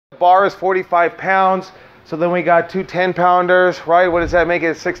bar is 45 pounds. So then we got two 10-pounders, right? What does that make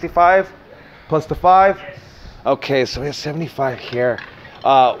it? 65 plus the 5? Okay, so we have 75 here.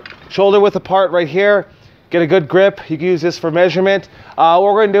 Shoulder width apart right here. Get a good grip. You can use this for measurement. What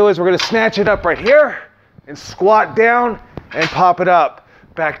we're gonna do is we're gonna snatch it up right here and squat down and pop it up.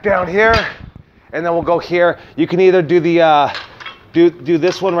 Back down here, and then we'll go here. You can either do the do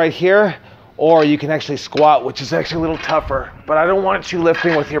this one right here, or you can actually squat, which is actually a little tougher. But I don't want you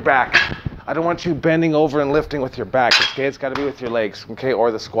lifting with your back. I don't want you bending over and lifting with your back. Okay, it's got to be with your legs. Okay,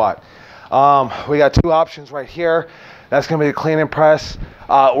 or the squat. We got two options right here. That's gonna be the clean and press.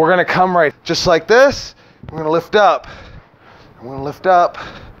 We're gonna come right just like this. We're gonna lift up. I'm gonna lift up,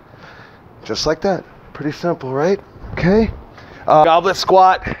 just like that. Pretty simple, right? Okay. Goblet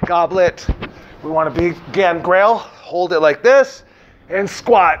squat, goblet. We want to be, again, Grail. Hold it like this and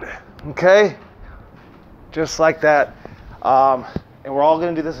squat. Okay, just like that. And we're all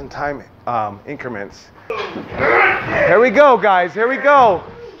gonna do this in time increments. Here we go, guys. Here we go.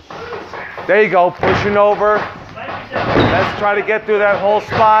 There you go. Pushing over. Let's try to get through that whole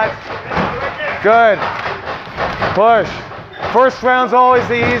spot. Good. Push. First round's always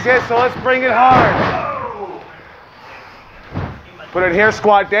the easiest, so let's bring it hard. Put it here,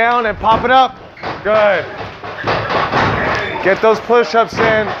 squat down, and pop it up. Good. Get those push-ups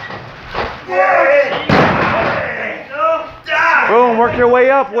in. Boom, work your way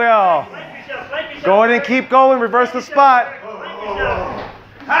up, Will. Go in and keep going, reverse the spot.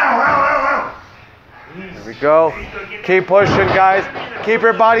 There we go. Keep pushing, guys. Keep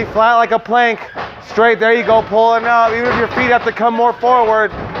your body flat like a plank. Straight, there you go, pulling up. Even if your feet have to come more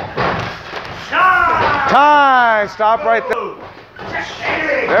forward. Time, stop right there.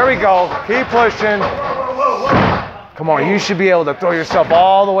 There we go, keep pushing. Come on, you should be able to throw yourself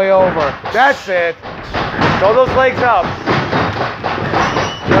all the way over. That's it. Throw those legs up.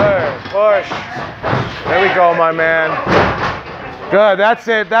 Good, push. There we go, my man. Good, that's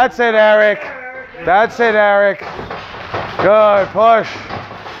it, Eric. That's it, Eric. Good, push.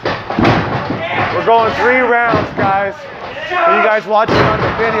 We're going 3 rounds, guys. For you guys watching on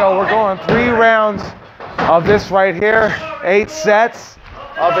the video, we're going 3 rounds of this right here. 8 sets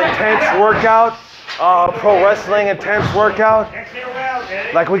of intense workout, pro wrestling intense workout.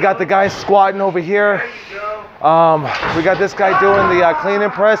 Like we got the guy squatting over here. We got this guy doing the clean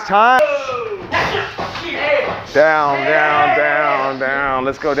and press. Time. Down, down, down, down.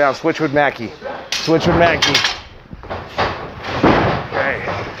 Let's go down. Switch with Mackie. Switch with Mackie. Okay.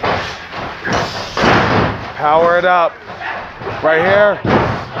 Power it up. Right here.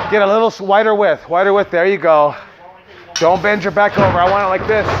 Get a little wider width. Wider width. There you go. Don't bend your back over. I want it like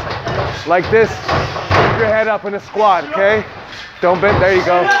this. Like this. Keep your head up in a squat, okay? Don't bend. There you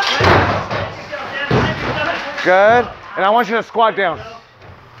go. Good. And I want you to squat down.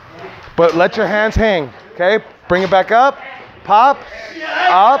 But let your hands hang, okay? Bring it back up. Pop.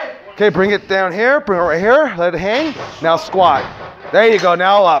 Up. Okay, bring it down here. Bring it right here. Let it hang. Now squat. There you go.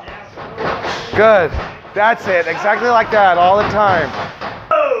 Now up. Good. That's it. Exactly like that all the time.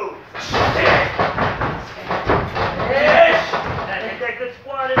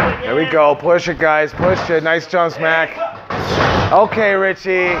 There we go. Push it, guys. Push it. Nice jumps, Mac. Okay,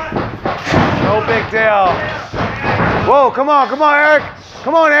 Richie. No big deal. Whoa, come on, Eric.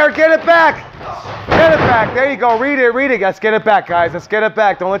 Come on, Eric. Get it back. Get it back. There you go. Read it. Let's get it back, guys. Let's get it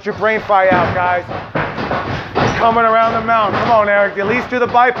back. Don't let your brain fry out, guys. Coming around the mountain. Come on, Eric. At least do the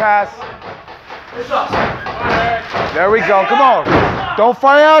bypass. There we go. Come on. Don't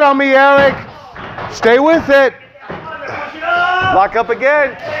fry out on me, Eric. Stay with it. Lock up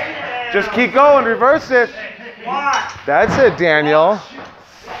again. Just keep going. Reverse it. That's it, Daniel.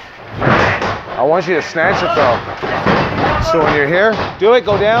 I want you to snatch it, though. So when you're here, do it.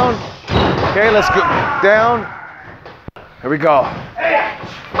 Go down. Okay, let's go down. Here we go.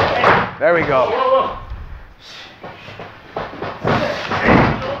 There we go.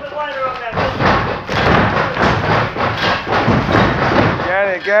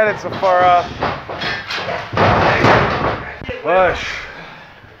 Get it, Safara. Push.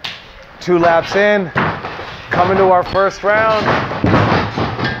 2 laps in. Coming to our first round.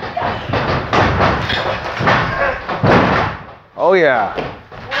 Oh yeah.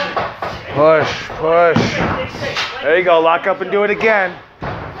 Push, push. There you go. Lock up and do it again.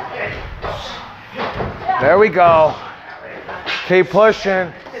 There we go. Keep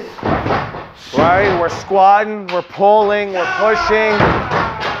pushing. Right? We're squatting, we're pulling, we're pushing,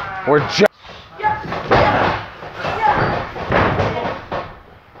 we're jumping.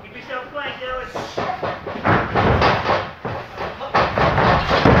 Keep yourself flanked, Dylan.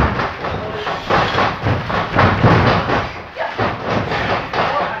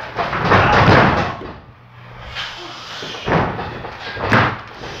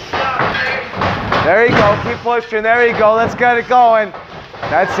 There you go. Keep pushing. There you go. Let's get it going.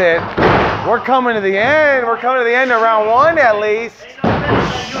 That's it. We're coming to the end. We're coming to the end of round 1 at least.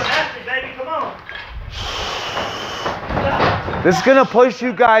 This is going to push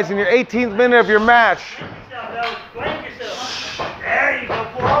you guys in your 18th minute of your match. There you go.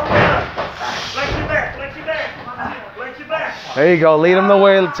 Pull all the way up. Flex your back. Flex your back. Flex your back. There you go. Lead them the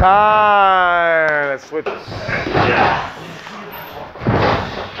way. Time. Let's switch.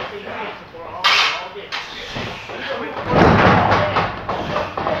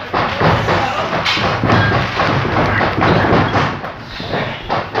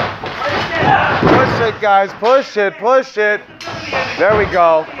 Push it, guys. Push it. Push it. There we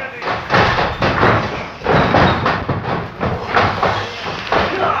go.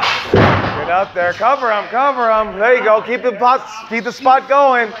 Get up there. Cover him. Cover him. There you go. Keep the spot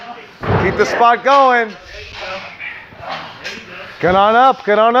going. Keep the spot going. Get on up.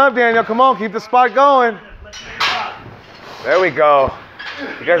 Get on up, Daniel. Come on. Keep the spot going. There we go.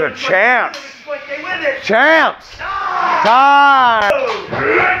 You guys are champs. Champs. Time.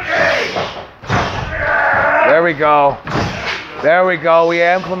 There we go. There we go. We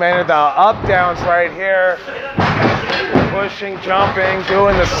implemented the up downs right here. Pushing, jumping,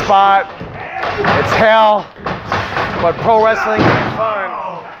 doing the spot. It's hell, but pro wrestling ain't fun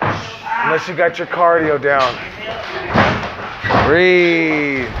unless you got your cardio down.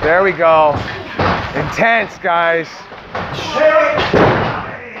 Breathe. There we go. Intense, guys.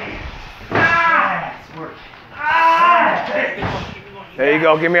 There you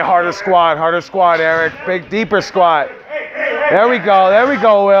go. Give me a harder squat, Eric. Big, deeper squat. There we go. There we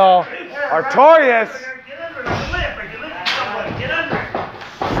go, Will. Artorias.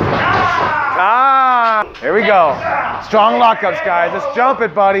 Ah. There we go. Strong lockups, guys. Let's jump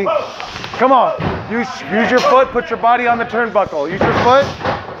it, buddy. Come on. Use your foot. Put your body on the turnbuckle. Use your foot.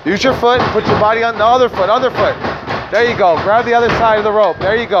 Use your foot. Put your body on the other foot. Other foot. There you go. Grab the other side of the rope.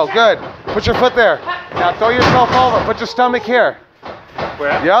 There you go. Good. Put your foot there. Now throw yourself over. Put your stomach here.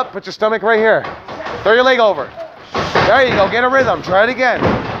 Where? Yep. Put your stomach right here. Throw your leg over. There you go. Get a rhythm. Try it again.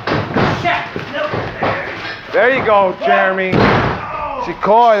 There you go, Jeremy.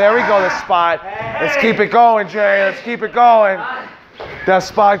 Chikoi. There we go. The spot. Let's keep it going, Jerry. Let's keep it going. That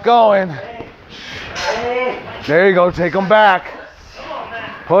spot going. There you go. Take them back.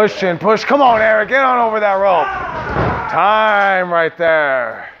 Push and push. Come on, Eric. Get on over that rope. Time right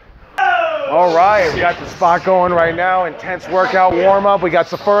there. All right. We got the spot going right now. Intense workout warm-up. We got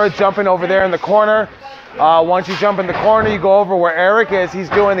Sephora jumping over there in the corner. Once you jump in the corner, you go over where Eric is. He's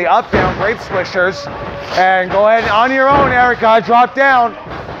doing the up-down grape swishers. And go ahead on your own, Erica. Drop down.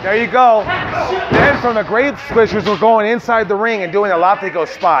 There you go. Then from the grape swishers, we're going inside the ring and doing the latigo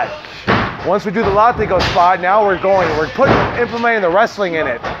spot. Once we do the latigo spot, now we're implementing the wrestling in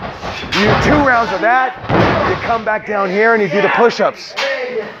it. You do 2 rounds of that. You come back down here and you do the push-ups.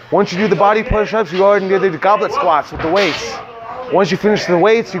 Once you do the body push-ups, you go ahead and do the goblet squats with the weights. Once you finish the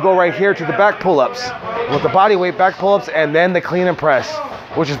weights, you go right here to the back pull-ups with the body weight back pull-ups and then the clean and press,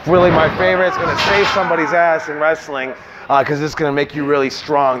 which is really my favorite. It's going to save somebody's ass in wrestling because it's going to make you really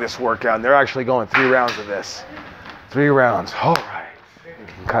strong, this workout. And they're actually going 3 rounds of this. 3 rounds. All right. You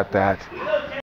can cut that.